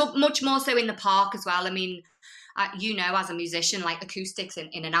 much more so in the park as well. I mean, you know, as a musician, like acoustics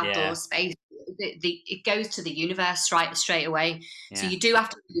in an outdoor Yeah, space, it goes to the universe straight away. So yeah. you do have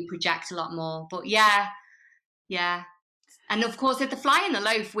to really project a lot more. But yeah, yeah. And of course, at the Fly in the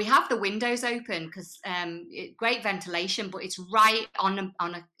Loaf, we have the windows open because great ventilation, but it's right on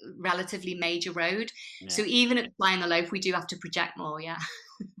a relatively major road. So Yeah. even at the Fly in the Loaf, we do have to project more. Yeah.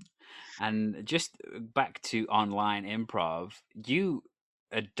 And just back to online improv, you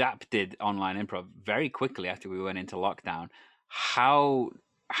adapted online improv very quickly after we went into lockdown. How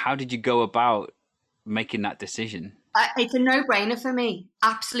did you go about making that decision? It's a no-brainer for me.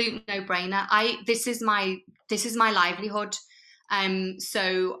 Absolute no-brainer. This is my livelihood.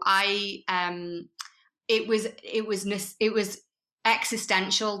 So it was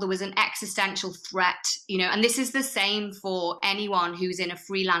existential. There was an existential threat, you know, and this is the same for anyone who's in a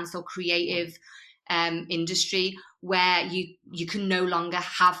freelance or creative industry where you can no longer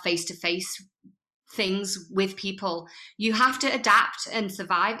have face-to-face things with people. You have to adapt and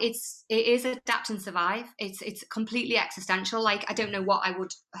survive. It is adapt and survive. It's completely existential. Like, I don't know what I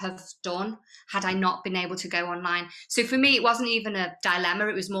would have done had I not been able to go online. So for me, it wasn't even a dilemma.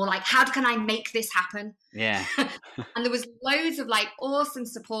 It was more like, how can I make this happen? Yeah. And there was loads of like awesome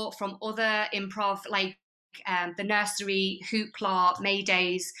support from other improv, like the Nursery, Hoopla,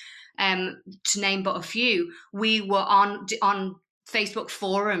 Maydays, to name but a few. We were on Facebook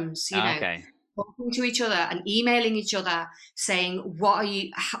forums, you know, Okay. talking to each other and emailing each other saying,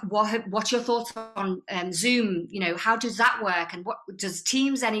 what's your thoughts on Zoom, you know, how does that work, and what does is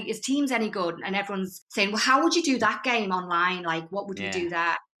Teams any good? And everyone's saying, well, how would you do that game online, like what would we Yeah. do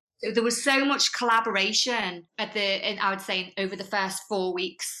there? So there was so much collaboration I would say over the first 4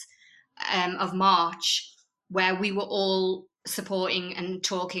 weeks of March, where we were all supporting and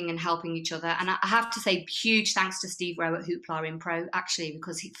talking and helping each other. And I have to say, huge thanks to Steve Rowe at Hoopla Impro, actually,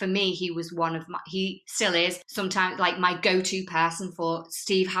 because for me, he was he still is sometimes like my go-to person for,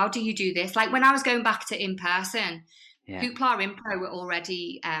 Steve, how do you do this? Like when I was going back to in person, Yeah. Hoopla Impro were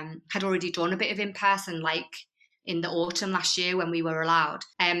already had already done a bit of in person, like in the autumn last year when we were allowed.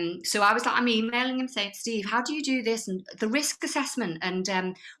 So I was like, I'm emailing him saying, Steve, how do you do this? And the risk assessment,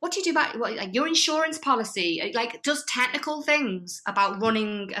 and what do you do about like your insurance policy? Like just technical things about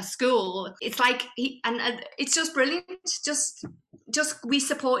running a school. It's like, it's just brilliant. Just we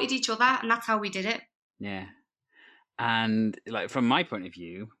supported each other, and that's how we did it. Yeah. And like from my point of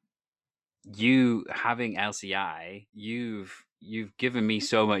view, you having LCI, you've given me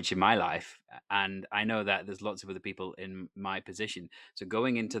so much in my life, and I know that there's lots of other people in my position. So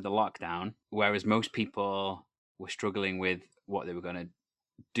going into the lockdown, whereas most people were struggling with what they were going to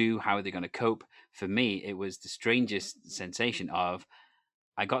do, how they're going to cope, for me it was the strangest sensation of,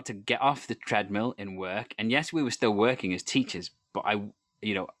 I got to get off the treadmill in work, and yes, we were still working as teachers, but I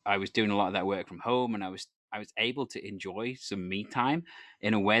was doing a lot of that work from home, and I was able to enjoy some me time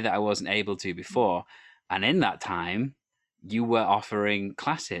in a way that I wasn't able to before. And in that time, you were offering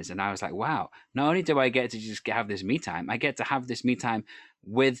classes, and I was like, wow, not only do I get to just have this me time, I get to have this me time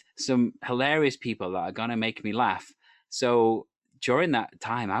with some hilarious people that are going to make me laugh. So during that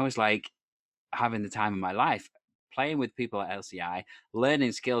time, I was like having the time of my life, playing with people at LCI,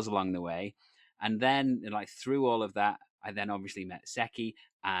 learning skills along the way. And then, like, through all of that, I then obviously met Seki,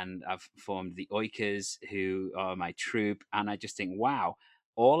 and I've formed the Oikers, who are my troupe. And I just think, wow,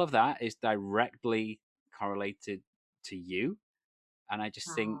 all of that is directly correlated to you. And I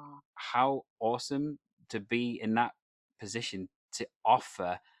just think Oh. how awesome to be in that position to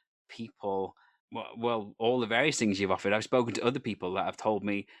offer people, well, all the various things you've offered. I've spoken to other people that have told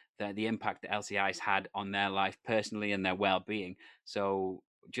me that the impact that LCI's had on their life personally and their well-being. So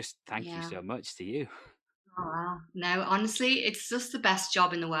just thank you Yeah. so much to you. Oh, wow. No, honestly, it's just the best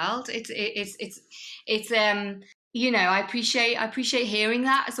job in the world. It's I appreciate hearing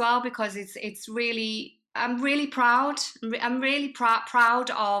that as well, because it's really, I'm really proud. I'm really proud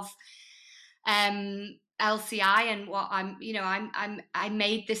of LCI and what I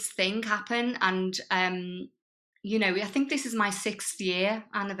made this thing happen, and I think this is my 6th year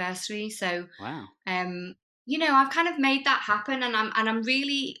anniversary. So Wow. I've kind of made that happen, and I'm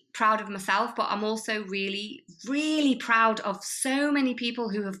really proud of myself, but I'm also really, really proud of so many people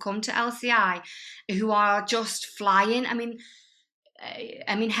who have come to LCI who are just flying. I mean,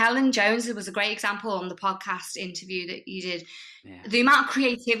 Helen Jones, who was a great example on the podcast interview that you did, Yeah. the amount of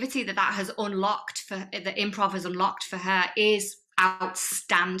creativity that has unlocked that improv has unlocked for her is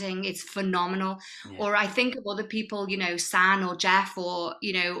outstanding. It's phenomenal. Yeah. Or I think of other people, San or Jeff, or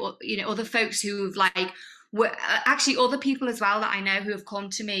other folks who've like were actually other people as well that I know who have come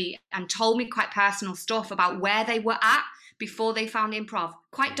to me and told me quite personal stuff about where they were at before they found improv.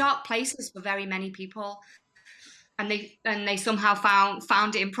 Quite Yeah. dark places for very many people, and they somehow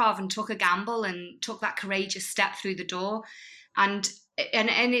found improv and took a gamble and took that courageous step through the door, and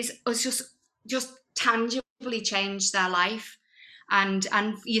it's just tangibly changed their life. And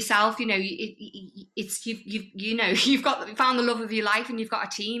yourself, it's you've found the love of your life, and you've got a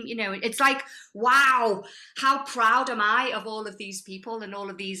team. It's like, wow, how proud am I of all of these people and all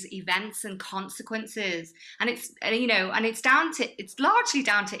of these events and consequences. And it's largely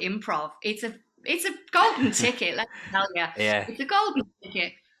down to improv. It's a golden ticket, let me tell you. Yeah. It's a golden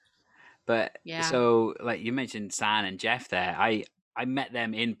ticket. But Yeah. so, like you mentioned, San and Jeff there. I met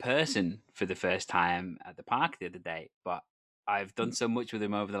them in person for the first time at the park the other day. But I've done so much with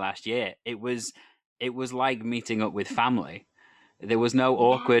them over the last year. It was like meeting up with family. There was no Yeah.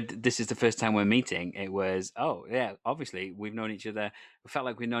 awkward. This is the first time we're meeting. It was, oh yeah, obviously we've known each other. We felt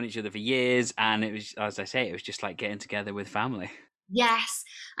like we've known each other for years, and it was, as I say, it was just like getting together with family. Yes,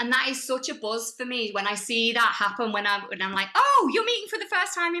 and that is such a buzz for me when I see that happen. When I'm like, oh, you're meeting for the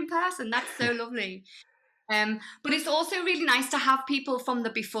first time in person. That's so lovely. But it's also really nice to have people from the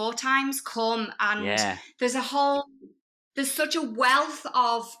before times come, and Yeah, there's a whole there's such a wealth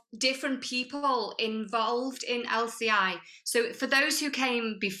of different people involved in LCI. So for those who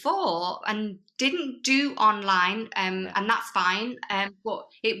came before and didn't do online, yeah, and that's fine, but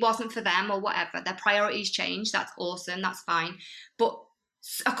it wasn't for them or whatever, their priorities changed. That's awesome. That's fine. But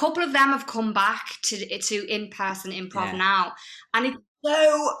a couple of them have come back to in-person improv yeah, now, and it's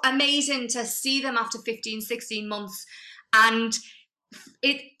so amazing to see them after 15, 16 months. And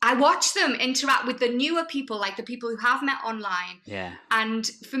I watch them interact with the newer people, like the people who have met online. yeah, And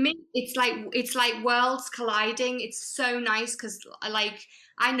for me, it's like worlds colliding. It's so nice because like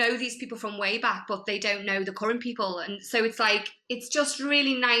I know these people from way back, but they don't know the current people. And so it's just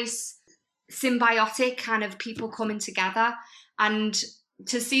really nice, symbiotic kind of people coming together. And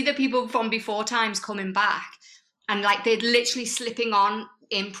to see the people from before times coming back, and like they're literally slipping on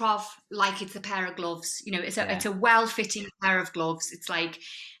improv like it's a pair of gloves. It's a yeah. it's a well-fitting pair of gloves. It's like,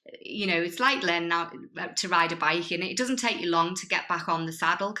 it's like learning now to ride a bike, and it doesn't take you long to get back on the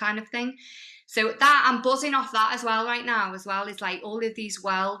saddle, kind of thing. So that I'm buzzing off that as well right now. As well, it's like all of these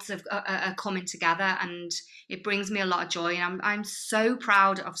worlds are coming together, and it brings me a lot of joy. And I'm so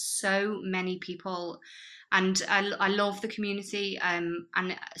proud of so many people, and I love the community. And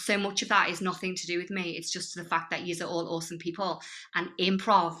so much of that is nothing to do with me. It's just the fact that you're all awesome people, and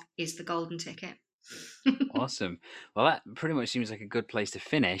improv is the golden ticket. Awesome. Well, that pretty much seems like a good place to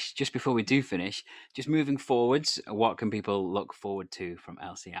finish. Just before we do finish, just moving forwards, what can people look forward to from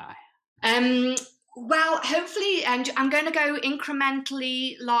LCI? Um, well, hopefully, I'm going to go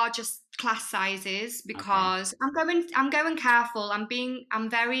incrementally larger class sizes, Okay. because I'm going careful. I'm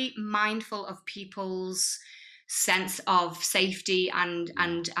very mindful of people's sense of safety, and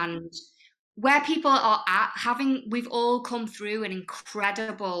Yeah. where people are at. We've all come through an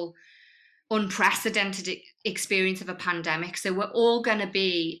incredible, unprecedented experience of a pandemic, so we're all going to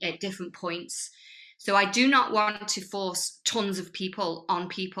be at different points. So I do not want to force tons of people on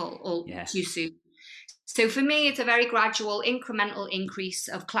people all Yes. too soon. So for me, it's a very gradual, incremental increase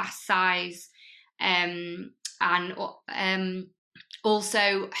of class size, and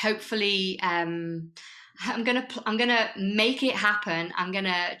also hopefully, I'm gonna make it happen. I'm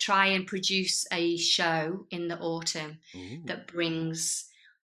gonna try and produce a show in the autumn Ooh. that brings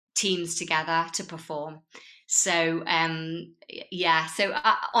teams together to perform. So yeah, so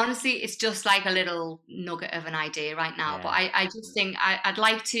honestly, it's just like a little nugget of an idea right now. But Yeah. I just think I'd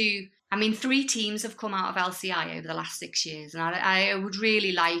like to. I mean, 3 teams have come out of LCI over the last 6 years, and I would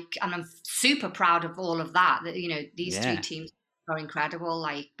really like, and I'm super proud of all of that. That these three Yeah. teams are incredible,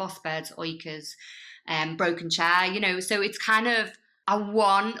 like Boss Birds, Oikers, Broken Chair. So it's kind of, I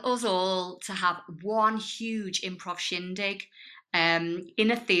want us all to have one huge improv shindig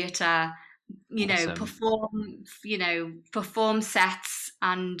in a theatre, Awesome. perform sets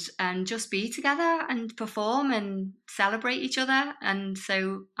and just be together and perform and celebrate each other. And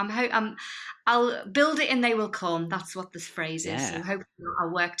so I'll build it and they will come. That's what this phrase is. So hopefully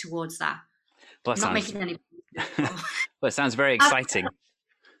I'll work towards that. Well, I'm not making any. Well, it sounds very exciting.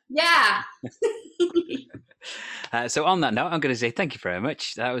 Yeah. So on that note, I'm going to say thank you very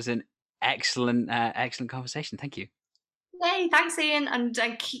much. That was an excellent conversation. Thank you. Hey, thanks, Ian, and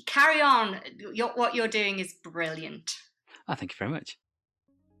carry on. What you're doing is brilliant. Oh, thank you very much.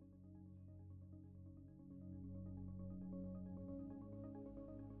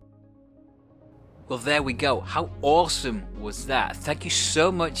 Well, there we go. How awesome was that? Thank you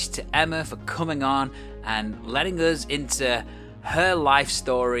so much to Emma for coming on and letting us into her life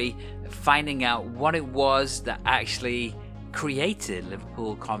story, finding out what it was that actually created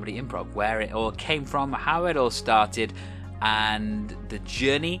Liverpool Comedy Improv, where it all came from, how it all started, and the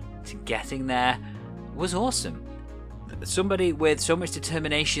journey to getting there was awesome. Somebody with so much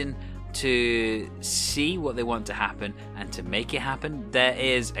determination to see what they want to happen and to make it happen. There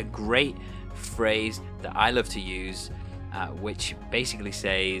is a great phrase that I love to use, which basically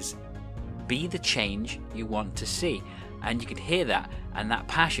says, be the change you want to see. And you could hear that and that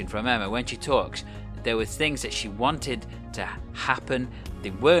passion from Emma when she talks. There were things that she wanted to happen,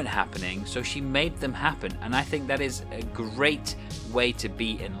 they weren't happening, so she made them happen. And I think that is a great way to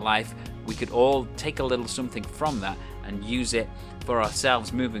be in life. We could all take a little something from that and use it for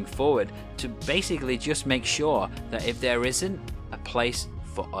ourselves moving forward to basically just make sure that if there isn't a place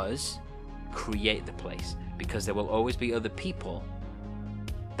for us, create the place, because there will always be other people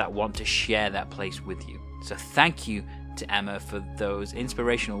that want to share that place with you. So thank you to Emma for those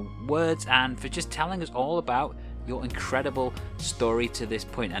inspirational words and for just telling us all about your incredible story to this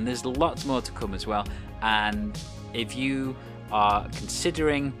point. And there's lots more to come as well. And if you are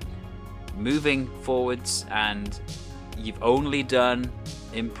considering moving forwards and you've only done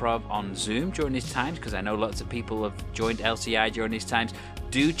improv on Zoom during these times, because I know lots of people have joined LCI during these times,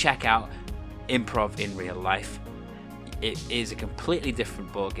 do check out improv in real life. It is a completely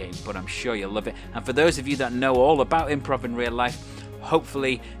different ball game, but I'm sure you'll love it. And for those of you that know all about improv in real life,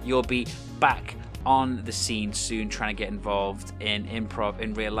 hopefully you'll be back on the scene soon, trying to get involved in improv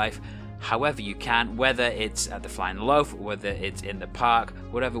in real life however you can, whether it's at the Flying Loaf, whether it's in the park,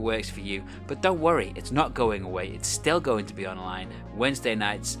 whatever works for you. But don't worry, it's not going away. It's still going to be online. Wednesday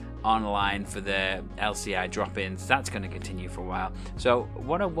nights online for the LCI drop-ins. That's going to continue for a while. So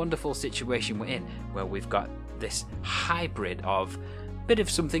what a wonderful situation we're in, where we've got this hybrid of bit of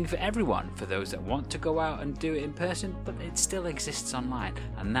something for everyone, for those that want to go out and do it in person, but it still exists online,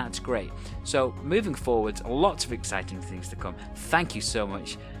 and that's great. So moving forwards, lots of exciting things to come. Thank you so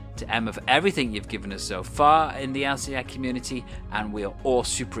much to Emma for everything you've given us so far in the LCI community, and we are all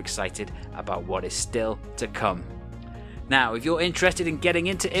super excited about what is still to come. Now, if you're interested in getting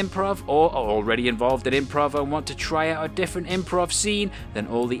into improv or are already involved in improv and want to try out a different improv scene, then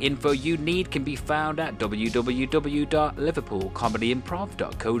all the info you need can be found at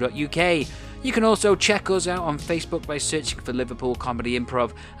www.liverpoolcomedyimprov.co.uk. You can also check us out on Facebook by searching for Liverpool Comedy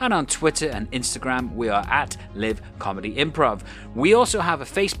Improv, and on Twitter and Instagram we are at Liv Comedy Improv. We also have a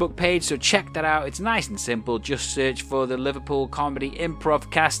Facebook page, so check that out. It's nice and simple. Just search for the Liverpool Comedy Improv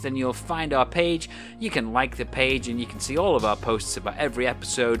cast and you'll find our page. You can like the page and you can see all of our posts about every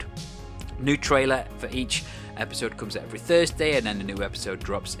episode. New trailer for each episode comes every Thursday, and then the new episode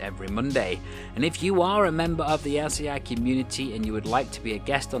drops every Monday. And if you are a member of the LCI community and you would like to be a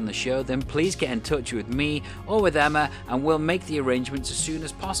guest on the show, then please get in touch with me or with Emma and we'll make the arrangements as soon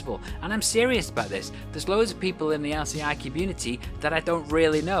as possible. And I'm serious about this. There's loads of people in the LCI community that I don't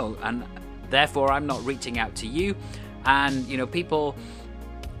really know, and therefore I'm not reaching out to you. And people,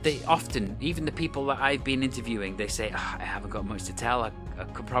 they often, even the people that I've been interviewing, they say, I haven't got much to tell. I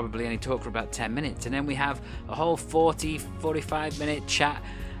could probably only talk for about 10 minutes. And then we have a whole 45 minute chat,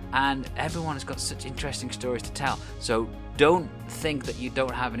 and everyone has got such interesting stories to tell. So don't think that you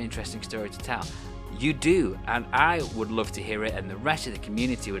don't have an interesting story to tell. You do, and I would love to hear it, and the rest of the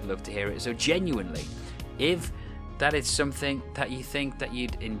community would love to hear it. So genuinely, if that is something that you think that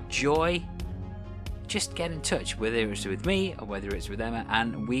you'd enjoy, just get in touch, whether it's with me or whether it's with Emma,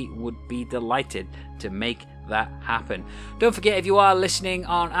 and we would be delighted to make that happen. Don't forget, if you are listening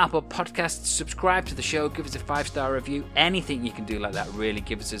on Apple Podcasts, subscribe to the show, give us a 5-star review. Anything you can do like that really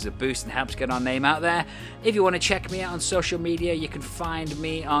gives us a boost and helps get our name out there. If you want to check me out on social media, you can find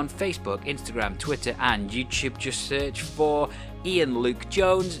me on Facebook, Instagram, Twitter and YouTube. Just search for Ian Luke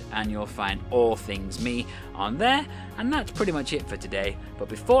Jones, and you'll find all things me on there. And that's pretty much it for today. But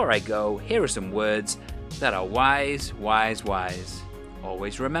before I go, here are some words that are wise, wise, wise.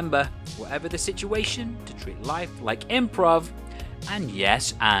 Always remember, whatever the situation, to treat life like improv, and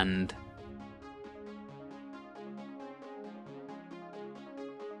yes, and.